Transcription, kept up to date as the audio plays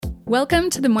Welcome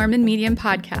to the Mormon Medium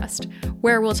Podcast,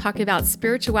 where we'll talk about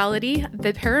spirituality,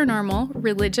 the paranormal,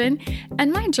 religion,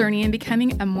 and my journey in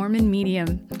becoming a Mormon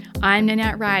medium. I'm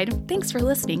Nanette Ride. Thanks for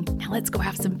listening. Now let's go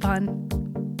have some fun.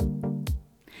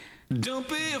 Don't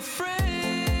be afraid.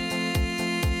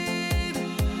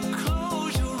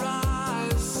 Close your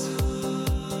eyes.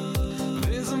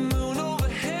 There's a moon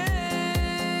overhead,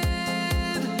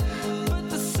 but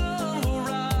the sun will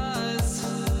rise.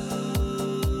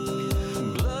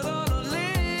 Blood on our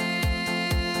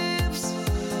lips,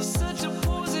 such a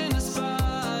poisonous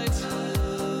bite.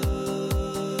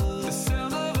 The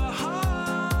sound of our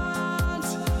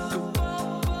hearts go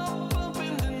bump, bump, bump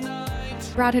in the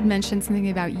night. Brad had mentioned something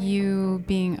about you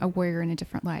being a warrior in a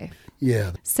different life.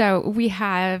 Yeah. So we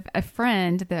have a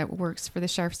friend that works for the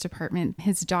sheriff's department.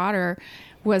 His daughter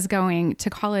was going to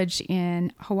college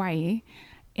in Hawaii,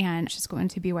 and she's going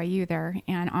to BYU there.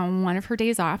 And on one of her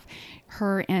days off,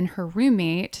 her and her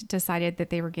roommate decided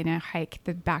that they were going to hike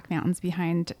the back mountains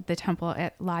behind the temple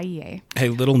at Laie. Hey,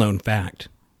 little known fact.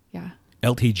 Yeah.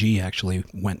 LtG actually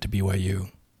went to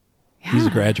BYU. He's a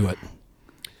graduate.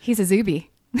 He's a Zuby.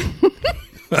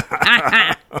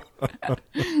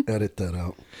 Edit that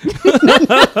out.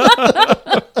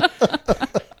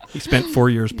 He spent 4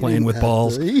 years playing with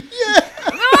balls. Yeah.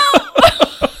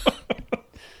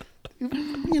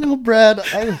 Brad,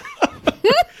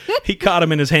 He caught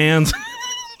him in his hands.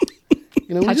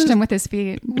 Touched him with his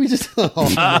feet. We just, oh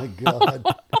my God.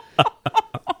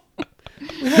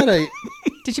 We had a,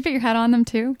 Did you put your head on them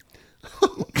too?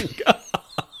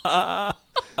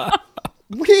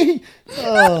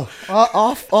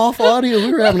 off audio,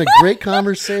 we were having a great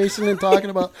conversation and talking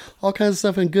about all kinds of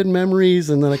stuff and good memories,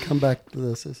 and then I come back to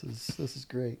this. This is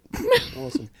great.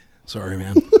 Awesome. Sorry,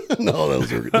 man. No,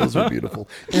 those are beautiful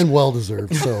and well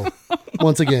deserved. So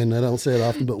once again, I don't say it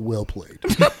often, but well played.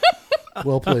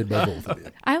 Well played by both of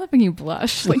you. I love when you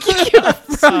blush. Like you get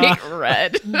bright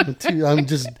red. I'm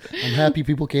happy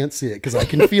people can't see it because I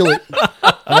can feel it.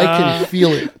 I can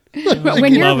feel it.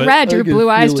 When you're red, your blue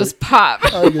eyes just pop.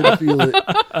 I can feel it.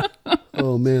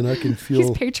 Oh man, I can feel.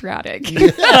 He's patriotic.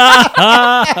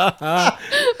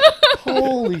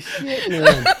 Holy shit,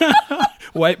 man!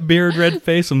 White beard, red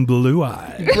face, and blue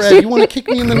eyes. Brad, you want to kick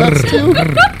me in the nuts too?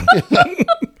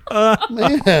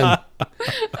 Man,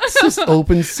 it's just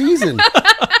open season.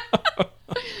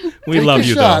 We love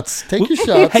you, shots. though. Take your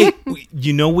shots. Hey,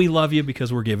 you know we love you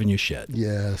because we're giving you shit.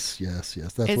 Yes.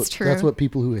 It's true. That's what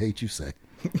people who hate you say.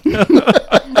 That's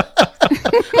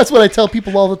what I tell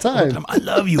people all the time. I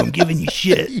love you. I'm giving you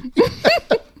shit.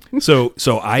 So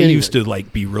I used to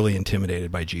be really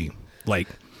intimidated by G. Like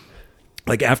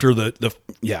after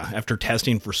after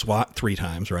testing for SWAT 3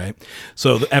 times, right?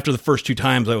 So after the first 2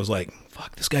 times, I was like,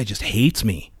 fuck, this guy just hates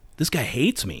me. This guy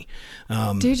hates me.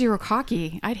 Dude, you were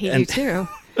cocky. I'd hate you too.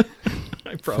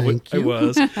 I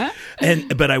was.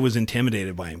 But I was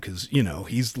intimidated by him because,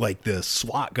 he's like the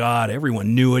SWAT god.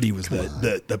 Everyone knew it. He was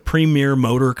the premier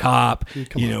motor cop,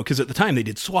 because at the time they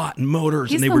did SWAT and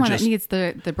motors. He's and they the were one just, that needs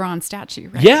the bronze statue,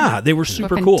 right? Yeah, they were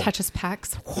super cool. Touch his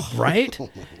pecs. Right?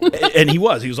 And he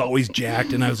was always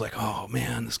jacked. And I was like, oh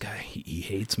man, this guy, he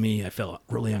hates me. I felt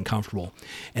really uncomfortable.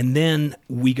 And then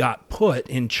we got put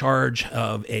in charge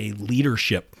of a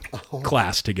leadership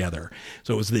class together.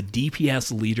 So it was the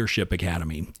DPS Leadership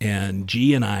Academy, and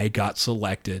G and I got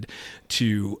selected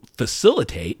to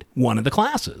facilitate one of the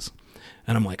classes.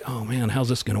 And I'm like, oh man, how's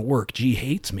this going to work? G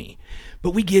hates me.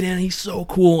 But we get in, he's so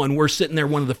cool, and we're sitting there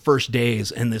one of the first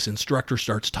days, and this instructor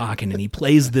starts talking, and he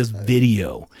plays this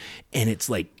video, and it's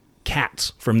like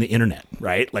cats from the internet,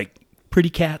 right? Like pretty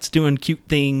cats doing cute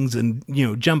things and,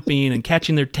 jumping and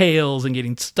catching their tails and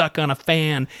getting stuck on a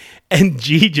fan. And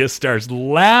G just starts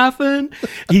laughing.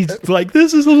 He's like,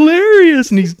 this is hilarious.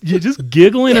 And you're just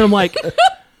giggling. And I'm like,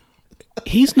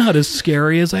 he's not as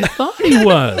scary as I thought he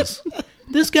was.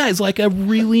 This guy's like a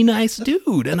really nice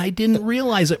dude. And I didn't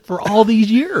realize it for all these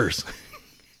years.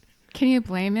 Can you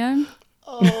blame him?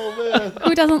 Oh man,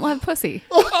 who doesn't love pussy?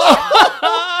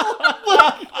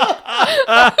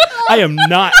 I am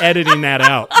not editing that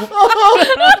out.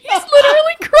 He's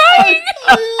literally crying.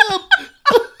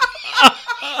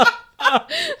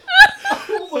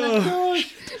 Oh my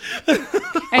gosh!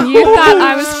 And you thought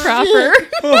I was proper.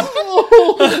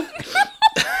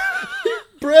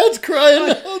 Brad's crying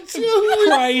now too.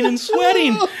 Crying and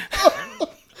sweating.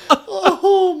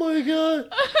 Oh my God!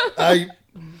 I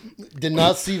did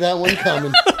not see that one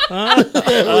coming.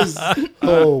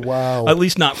 Oh wow! At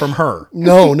least not from her.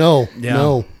 No,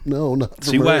 Yeah. no, not from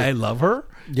See her. why I love her?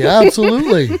 Yeah,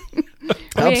 absolutely.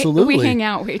 Absolutely. We hang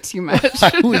out way too much.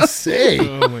 I would say.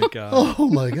 Oh my God. Oh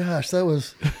my gosh, that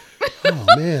was. Oh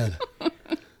man.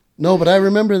 No, but I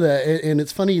remember that. And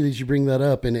it's funny that you bring that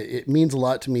up. And it means a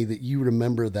lot to me that you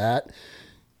remember that,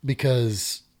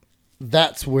 because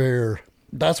that's where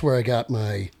I got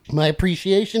my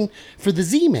appreciation for the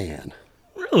Z-Man.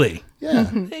 Really? Yeah.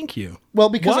 Thank you. Well,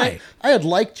 because Why? I had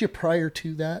liked you prior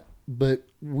to that, but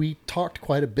we talked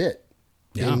quite a bit.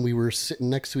 Yeah. And we were sitting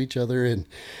next to each other, and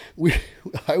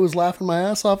I was laughing my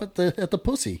ass off at the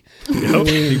pussy. Yep,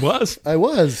 he was. I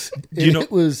was. And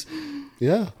it was,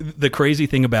 yeah. The crazy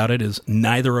thing about it is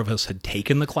neither of us had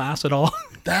taken the class at all.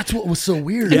 That's what was so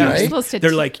weird, Yeah. right? Supposed to-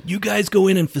 They're like, you guys go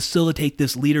in and facilitate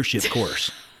this leadership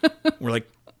course. We're like,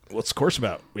 what's the course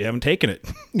about? We haven't taken it.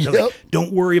 They're Yep. like,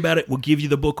 don't worry about it. We'll give you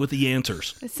the book with the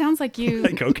answers. It sounds like you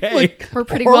Like, okay. were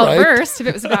pretty all well right. versed if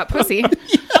it was about pussy.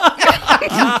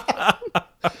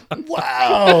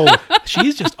 Wow.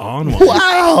 She's just on one.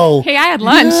 Wow. Hey, I had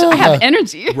lunch. I have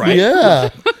energy. Right? Yeah.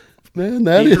 Man,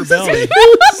 that Feed her is. belly.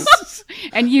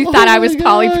 And you thought I was my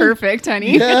poly God. perfect,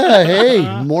 honey. Yeah,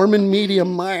 hey, Mormon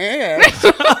medium my ass.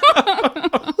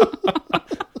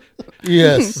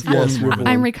 Yes, yes, Mormon.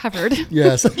 I'm recovered.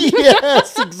 yes,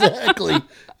 yes,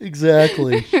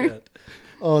 exactly.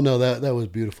 Oh no, that was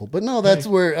beautiful. But no, that's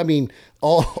where, I mean,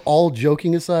 all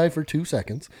joking aside for 2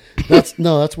 seconds,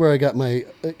 that's where I got my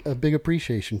a big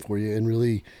appreciation for you, and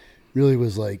really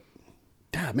was like,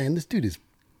 God, man, this dude is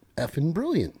effing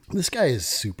brilliant. This guy is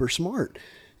super smart,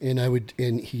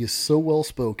 and he is so well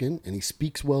spoken, and he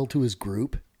speaks well to his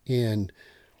group, and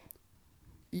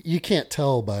you can't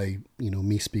tell by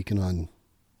me speaking on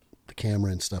the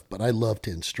camera and stuff, but I love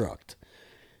to instruct,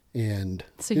 and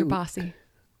So you're bossy.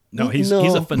 No, he's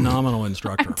a phenomenal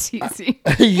instructor. Teasy.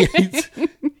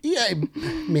 yeah,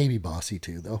 maybe bossy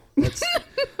too, though.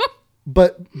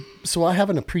 But so I have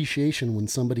an appreciation when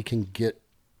somebody can get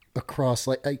across.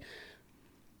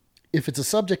 If it's a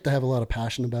subject I have a lot of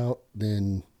passion about,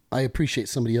 then I appreciate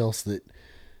somebody else that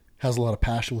has a lot of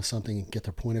passion with something and get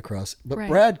their point across. But Right.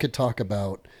 Brad could talk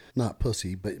about, not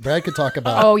pussy, but Brad could talk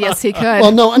about. Oh, yes, he could.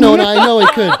 Well, no, I know he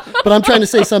could, but I'm trying to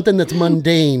say something that's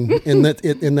mundane, and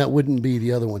that wouldn't be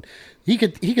the other one. He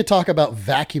could talk about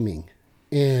vacuuming,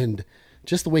 and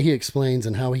just the way he explains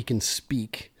and how he can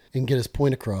speak and get his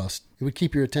point across, it would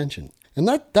keep your attention, and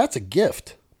that's a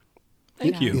gift.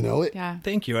 Thank you. You know it. Yeah.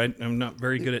 Thank you. I'm not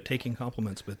very good at taking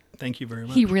compliments, but thank you very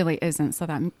much. He really isn't, so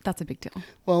that's a big deal.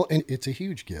 Well, and it's a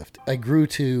huge gift. I grew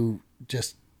to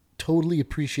just totally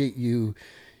appreciate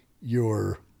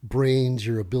your brains,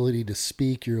 your ability to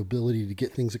speak, your ability to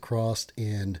get things across.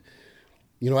 And,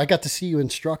 I got to see you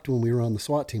instruct when we were on the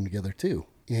SWAT team together too.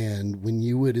 And when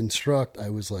you would instruct, I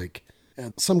was like,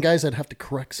 some guys I'd have to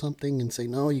correct something and say,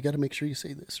 no, you got to make sure you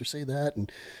say this or say that.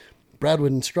 And Brad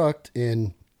would instruct.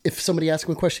 And if somebody asked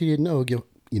him a question he didn't know, he'd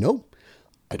go,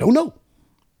 I don't know,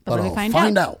 but when we I'll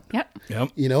find out. Yep.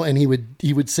 Yep. And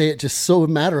he would say it just so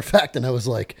matter of fact, and I was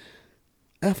like,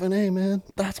 F&A, man,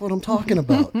 that's what I'm talking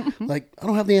about. Like, I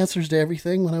don't have the answers to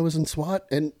everything when I was in SWAT,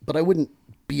 but I wouldn't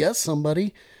BS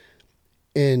somebody.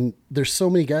 And there's so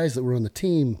many guys that were on the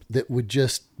team that would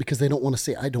just, because they don't want to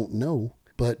say I don't know,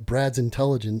 but Brad's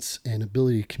intelligence and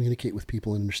ability to communicate with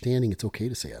people and understanding it's okay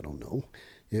to say I don't know.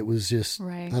 It was just,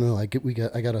 Right. I don't know. I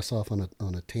got us off on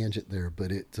a tangent there,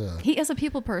 but He is a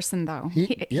people person, though. He-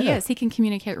 He yeah. is. He can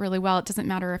communicate really well. It doesn't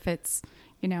matter if it's,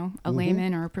 a Mm-hmm.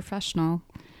 layman or a professional.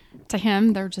 To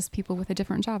him, they're just people with a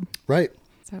different job. right.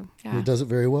 So, yeah. He does it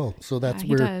very well. So that's he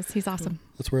where does. He's awesome.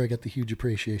 that's where I got the huge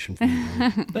appreciation from him.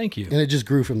 Man. Thank you. And it just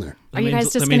grew from there. Are you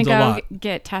guys just that going means to a go lot.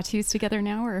 get tattoos together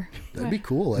now, or That'd be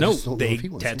cool. I No, just don't know if he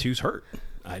wants them. tattoos hurt.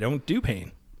 I don't do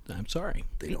pain. I'm sorry.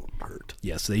 They don't hurt.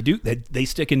 Yes, they do. They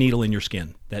stick a needle in your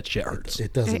skin. That shit hurts.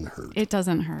 It doesn't hurt. It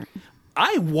doesn't hurt.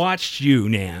 I watched you,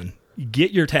 Nan,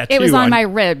 get your tattoo. It was on my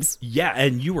ribs. Yeah,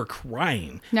 and you were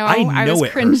crying. No, I know was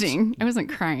it cringing. hurts. I wasn't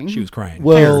crying. She was crying.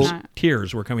 Well-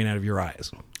 tears were coming out of your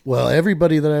eyes. Well,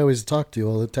 everybody that I always talk to,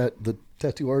 all the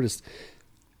tattoo artists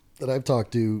that I've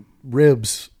talked to,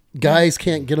 ribs, guys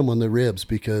can't get them on the ribs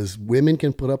because women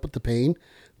can put up with the pain,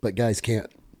 but guys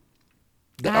can't.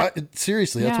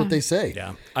 Seriously, that's yeah. what they say.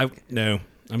 Yeah, I'm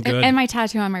good. And my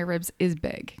tattoo on my ribs is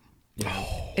big.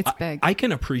 It's big. I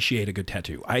can appreciate a good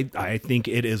tattoo. I think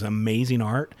it is amazing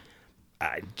art.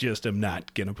 I just am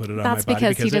not gonna put it on That's my body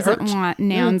because he it doesn't hurts. want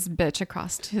Nan's bitch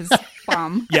across his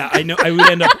bum. Yeah, I know.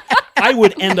 I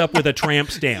would end up with a tramp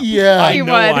stamp. Yeah. I He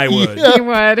know would. I would. He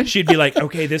would. She'd be like,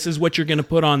 okay, this is what you're going to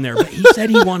put on there. But he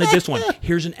said he wanted this one.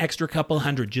 Here's an extra couple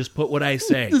hundred. Just put what I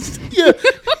say. Yeah.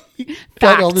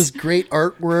 Got all Fact. this great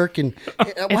artwork, and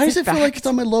why does a it feel like fact. it's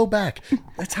on my low back?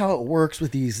 That's how it works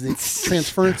with these. It's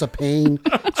transference of pain.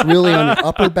 It's really on your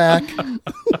upper back.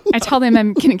 I told him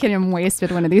I'm going to get him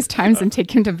wasted one of these times and take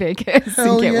him to Vegas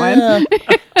Hell and get yeah.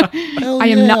 one. Hell I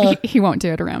am yeah. not. He won't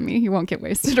do it around me. He won't get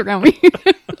wasted around me.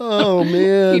 Oh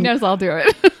man. He knows I'll do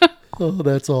it. Oh,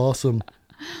 that's awesome.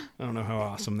 I don't know how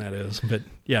awesome that is, but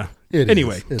yeah. It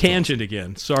anyway, is. It's tangent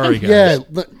again. Sorry, guys.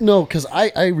 Yeah, no, because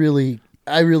I really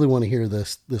want to hear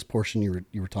this portion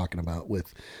you were talking about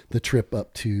with the trip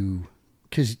up to,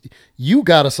 because you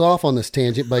got us off on this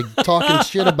tangent by talking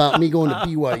shit about me going to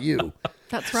BYU.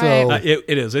 That's So- right.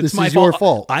 It is. It's This my is fault. your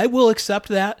fault. I will accept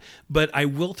that, but I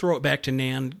will throw it back to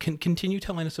Nan. Continue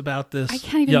telling us about this I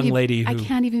can't even young be, lady I who.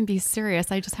 can't even be serious.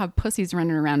 I just have pussies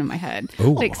running around in my head.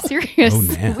 Oh. Like seriously,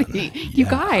 Nan. you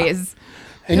guys.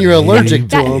 And you're allergic to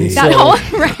That, them. that So.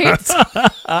 whole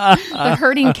right. The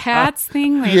herding cats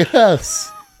thing. Like,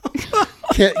 Yes.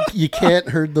 You can't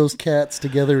herd those cats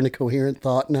together in a coherent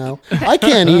thought now. I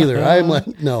can't either. I'm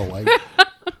like, no.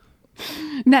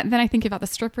 then I think about the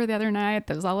stripper the other night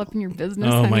that was all up in your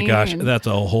business. Oh my honey, gosh, and that's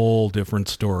a whole different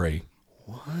story.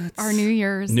 our New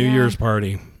Year's. New yeah. Year's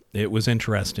party. It was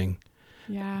interesting.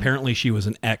 Yeah. Apparently, she was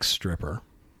an ex-stripper.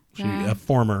 Yeah. A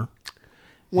former.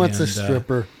 Once a And,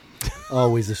 stripper,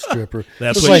 always a stripper.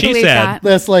 That's It's what like, she Believe said. that.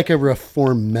 That's like a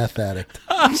reformed meth addict.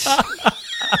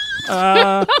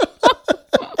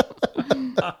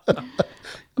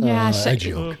 Yeah. I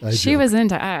joke. She was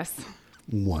into us.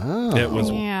 Wow. It was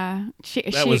Yeah.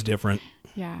 that was different.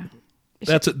 Yeah.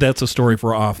 That's a story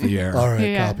for off the air. All right,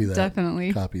 Yeah, copy that.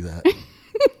 definitely. Copy that.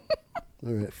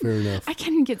 All right, fair enough. I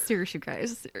can't even get serious, you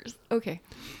guys. Serious. Okay.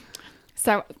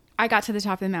 So I got to the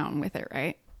top of the mountain with it,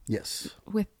 right? Yes.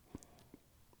 With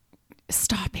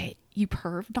stop it, you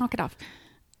perv. Knock it off.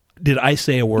 Did I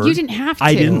say a word? You didn't have to.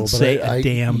 I No, didn't but say I- a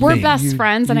damn We're thing. best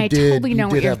friends, and you I did- totally know you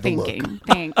what did you're have the look. thinking.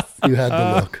 Thanks. You had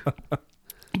the look.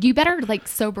 You better like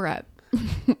sober up.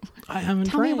 I haven't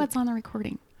Tell me tried. what's on the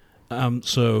recording.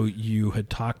 So you had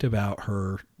talked about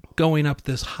her going up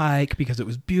this hike because it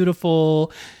was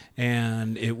beautiful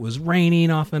and it was raining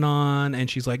off and on. And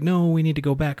she's like, no, we need to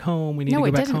go back home. We need No, to go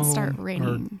it back didn't home. start Or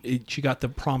raining. she got the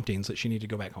promptings that she needed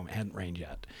to go back home. It hadn't rained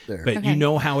yet. There. But Okay. you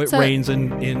know how it So- rains in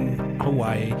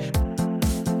Hawaii.